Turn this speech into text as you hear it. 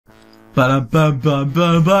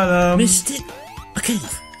Missed it. Okay.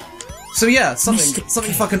 So yeah,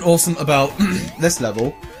 something fucking awesome about this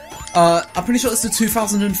level. I'm pretty sure it's the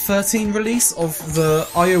 2013 release of the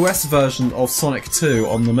iOS version of Sonic 2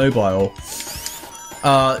 on the mobile.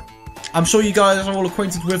 I'm sure you guys are all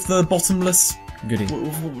acquainted with the bottomless,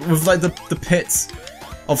 with like the pit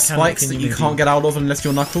of spikes that you can't get out of unless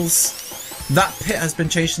you're Knuckles. That pit has been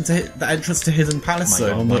changed into the entrance to Hidden Palace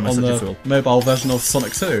Zone on the mobile version of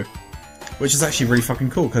Sonic 2. Which is actually really fucking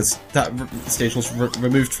cool, because that stage was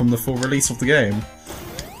removed from the full release of the game.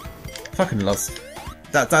 Fucking loves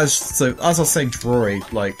that is, so, as I was saying to Rory,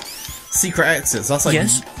 like, secret exits, that's like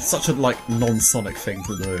such a, like, non-Sonic thing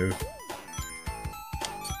to do.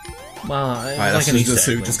 Well, right, let's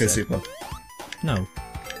just go super. No.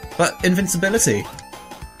 But invincibility.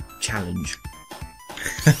 Challenge.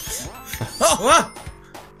 Oh!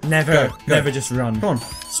 Never just run. Come on.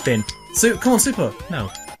 Spin. Come on, super. No.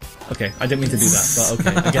 Okay, I didn't mean to do that,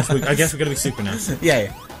 but okay. I guess we're gonna be super now.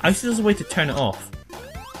 Yeah. I think there's a way to turn it off.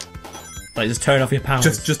 Like, just turn off your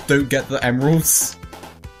powers. Just don't get the emeralds.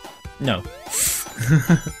 No.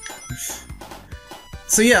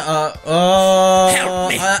 So yeah, help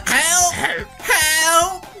me!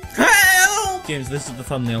 Help! James, this is the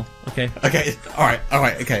thumbnail. Okay. Okay. Alright.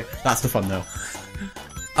 Okay. That's the thumbnail.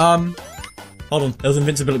 Hold on. There's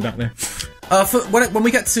invincibility back there. When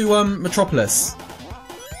we get to Metropolis,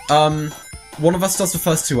 one of us does the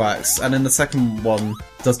first 2 acts, and then the second one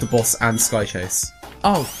does the boss and Sky Chase.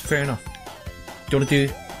 Oh, fair enough. Do you want to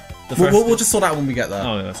do the first? We'll just sort out when we get there.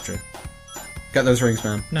 Oh, yeah, that's true. Get those rings,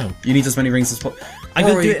 man. No. You need as many rings as possible. I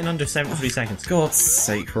could do it in under 73 seconds. God's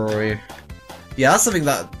sake, Rory. Yeah, that's something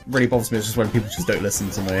that really bothers me, is just when people just don't listen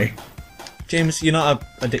to me. James, you're not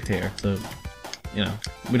a dictator, so, you know,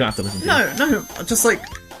 we don't have to listen to you. No, just like,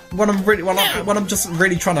 when I'm just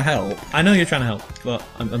really trying to help. I know you're trying to help, but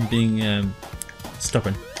I'm being,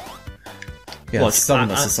 stubborn. Yeah,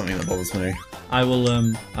 stubbornness is something that bothers me. I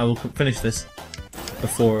will finish this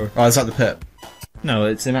before... Oh, is that the pit? No,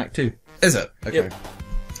 it's in Act 2. Is it? Okay. Yep.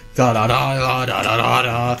 Da da da da da da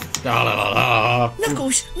da da da da.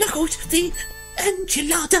 Knuckles, the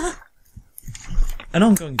enchilada. An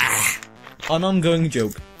ongoing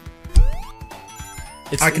joke.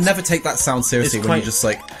 I can never take that sound seriously when you just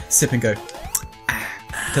like sip and go.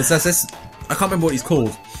 Because there's this, I can't remember what he's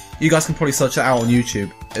called. You guys can probably search it out on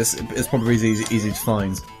YouTube. It's probably easy to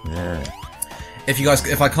find. Yeah. If you guys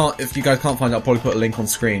can't find it, I'll probably put a link on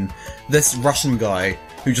screen. This Russian guy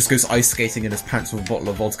who just goes ice skating in his pants with a bottle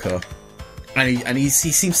of vodka, and he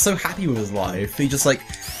seems so happy with his life. He just like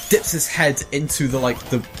dips his head into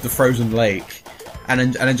the frozen lake,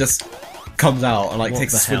 and then just comes out and like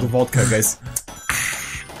takes a swig of vodka, and goes.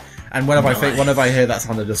 And whenever I hear that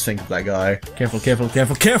sound, I just think of that guy. Careful!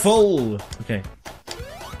 Okay.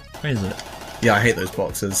 Where is it? Yeah, I hate those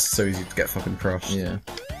boxes. So easy to get fucking crushed. Yeah.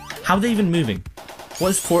 How are they even moving? What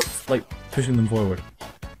is pushing them forward?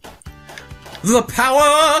 The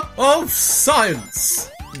power of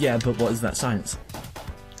science! Yeah, but what is that science?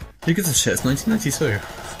 Who gives a shit? It's 1992.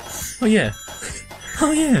 Oh yeah.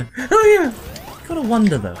 Oh yeah. Oh yeah. Gotta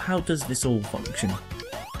wonder though, how does this all function?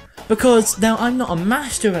 Because now I'm not a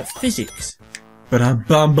master at physics. But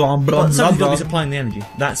somebody's applying the energy.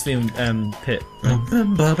 That's the pit.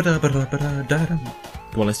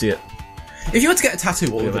 Well, let's do it. If you were to get a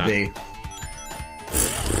tattoo, what would it be?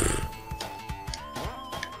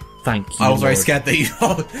 Thank you. I was very scared that you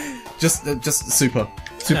just super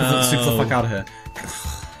the fuck out of here.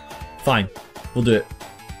 Fine, we'll do it.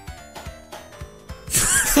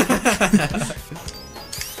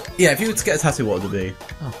 Yeah, if you were to get a tattoo, what would it be?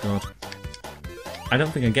 Oh god. I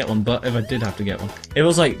don't think I'd get one, but if I did have to get one. If it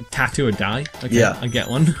was like tattoo or die, okay, yeah. I'd get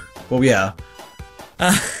one. Well, yeah.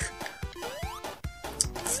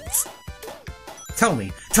 Tell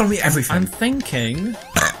me everything. I'm thinking...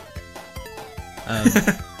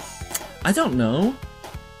 I don't know.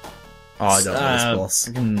 Oh, I don't know this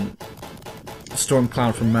boss. Storm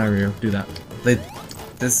Cloud from Mario, do that. They did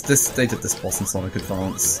this boss in Sonic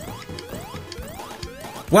Advance.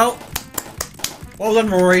 Well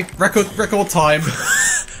done, Rory. Record time.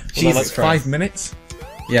 Jesus, 5 minutes?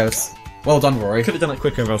 Yeah, well done, Rory. Could have done it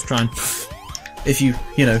quicker if I was trying. If you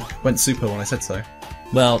went super when I said so.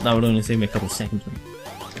 Well, that would only save me a couple of seconds.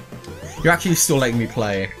 You're actually still letting me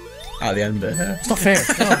play at the end bit. It's not fair.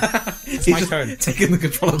 No. It's my turn. Taking the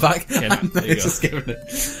controller back. Yeah, no, and it's just giving it.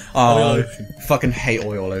 Oh, fucking hate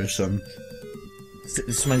Oil Ocean.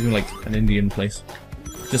 This reminds me of like an Indian place.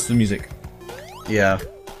 Just the music. Yeah.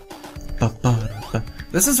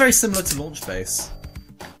 This is very similar to Launch Base.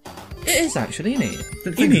 It is actually, isn't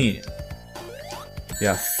it?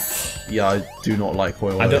 Yeah. Yeah, I do not like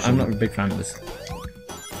oil. I'm not a big fan of this.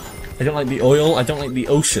 I don't like the oil. I don't like the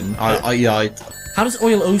ocean. How does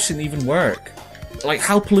oil ocean even work? Like,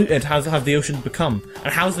 how polluted have the oceans become?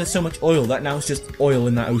 And how is there so much oil that now it's just oil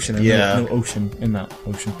in that ocean and no ocean in that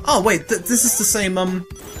ocean? Oh wait, this is the same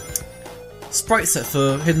sprite set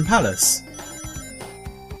for Hidden Palace.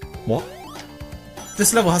 What?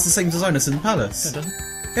 This level has the same design as Hidden Palace. It doesn't.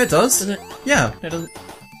 Yeah, it does. Does it? Yeah. It doesn't.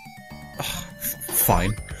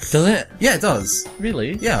 Fine. Does it? Yeah, it does.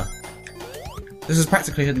 Really? Yeah. This is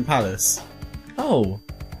practically Hidden Palace. Oh.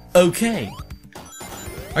 Okay.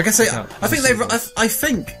 I guess I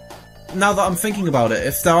think now that I'm thinking about it,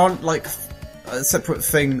 if there aren't like a separate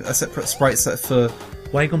sprite set for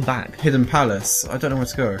why are you going back? Hidden Palace, I don't know where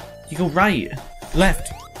to go. You go right,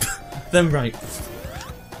 left, then right.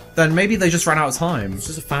 Then maybe they just ran out of time. It's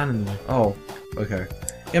just a fan in the way. Oh, okay.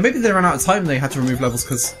 Yeah, maybe they ran out of time and they had to remove levels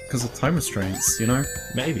because of time restraints, you know?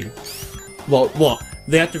 Maybe. Well, what?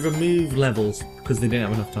 They had to remove levels because they didn't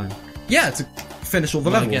have enough time. Yeah, to finish all the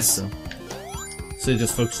levels. I guess so. So they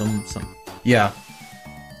just focus on some. Yeah.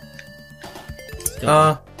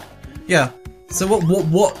 Yeah. So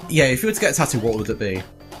what? Yeah, if you were to get a tattoo, what would it be?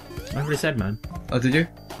 I already said, man. Oh, did you?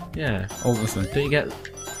 Yeah. Oh, listen. Don't you get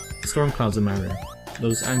storm clouds in Mario?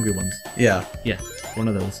 Those angry ones. Yeah. Yeah, one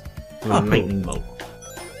of those. With a lightning bolt.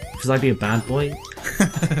 Because I'd be a bad boy.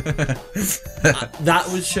 That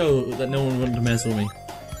would show that no one wanted to mess with me.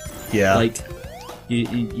 Yeah. Like,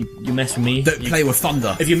 you mess with me. Don't play with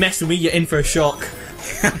thunder. If you mess with me, you're in for a shock.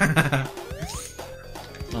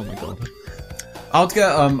 Oh my god. I'd get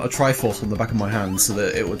a Triforce on the back of my hand so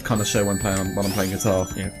that it would kind of show when I'm playing guitar.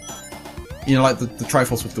 Yeah. You know, like the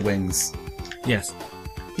Triforce with the wings. Yes.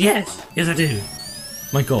 Yes! Yes, I do.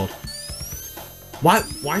 My god.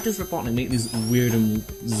 Why does Robotnik make these weird and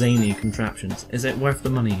zany contraptions? Is it worth the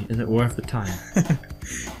money? Is it worth the time?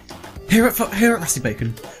 Here at Rusty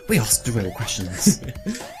Bacon, we ask the real questions.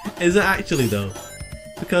 Is it actually, though?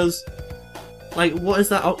 Because, like, what is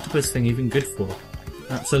that octopus thing even good for?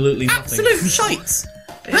 Absolutely nothing. Absolute shite!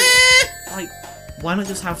 Like, why not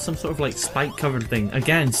just have some sort of, like, spike-covered thing?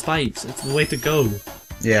 Again, spikes. It's the way to go.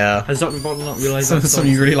 Yeah. Has Dr. Robotnik not realised that?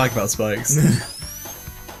 Something you really like about spikes.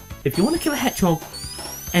 If you want to kill a hedgehog,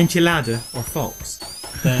 enchilada, or fox,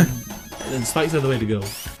 then spikes are the way to go.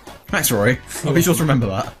 Thanks, Rory. I'll be sure to remember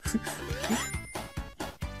that.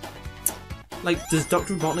 Like, does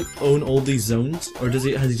Dr. Robotnik own all these zones, or has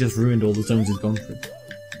he just ruined all the zones he's gone through?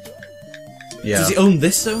 Yeah. Does he own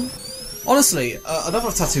this zone? Honestly,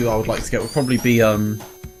 another tattoo I would like to get would probably be either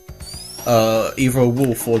a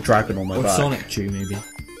wolf or a dragon on my back. Or Sonic Chew, maybe.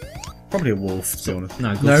 Probably a wolf, to be honest.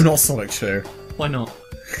 No, not Sonic Chew. Why not?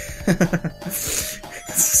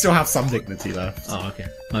 Still have some dignity left. Oh, okay.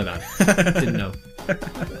 My bad. Didn't know. I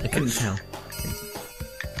couldn't tell.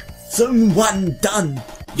 Zone 1 done!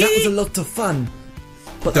 That was a lot of fun!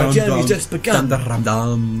 But our journey's just begun! Dun, dun,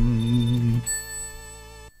 dun.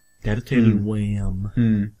 Dedicated wham.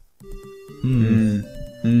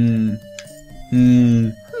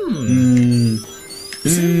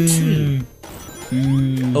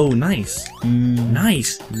 Oh, nice.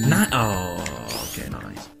 Nice. Oh, okay,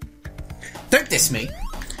 nice. Don't diss me.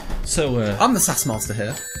 So, I'm the sass master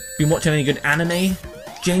here. Been watching any good anime,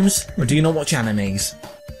 James? Or do you not watch animes?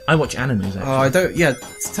 I watch animes, actually. I don't. Yeah,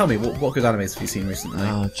 tell me, what good animes have you seen recently?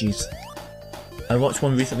 Oh, jeez. I watched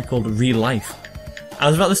one recently called Real Life. I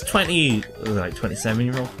was about this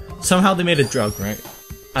 27-year-old. Somehow they made a drug, right?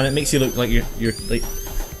 And it makes you look like you're like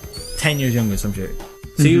 10 years younger or some shit.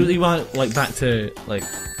 So you went like back to like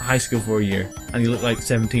high school for a year, and you look like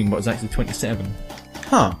 17, but it's actually 27.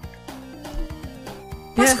 Huh.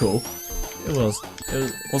 That's cool. It was.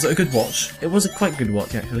 Was it a good watch? It was a quite good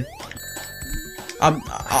watch, actually.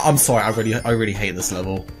 I'm sorry. I really hate this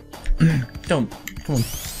level. Don't. Come on.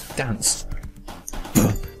 Dance.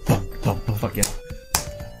 Fuck yeah.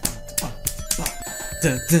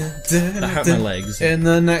 That hurt my legs. In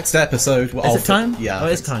the next episode... Well, is it time? Yeah. Oh,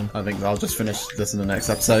 it's time. I think I'll just finish this in the next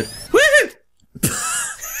episode. Woohoo!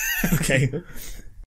 Okay.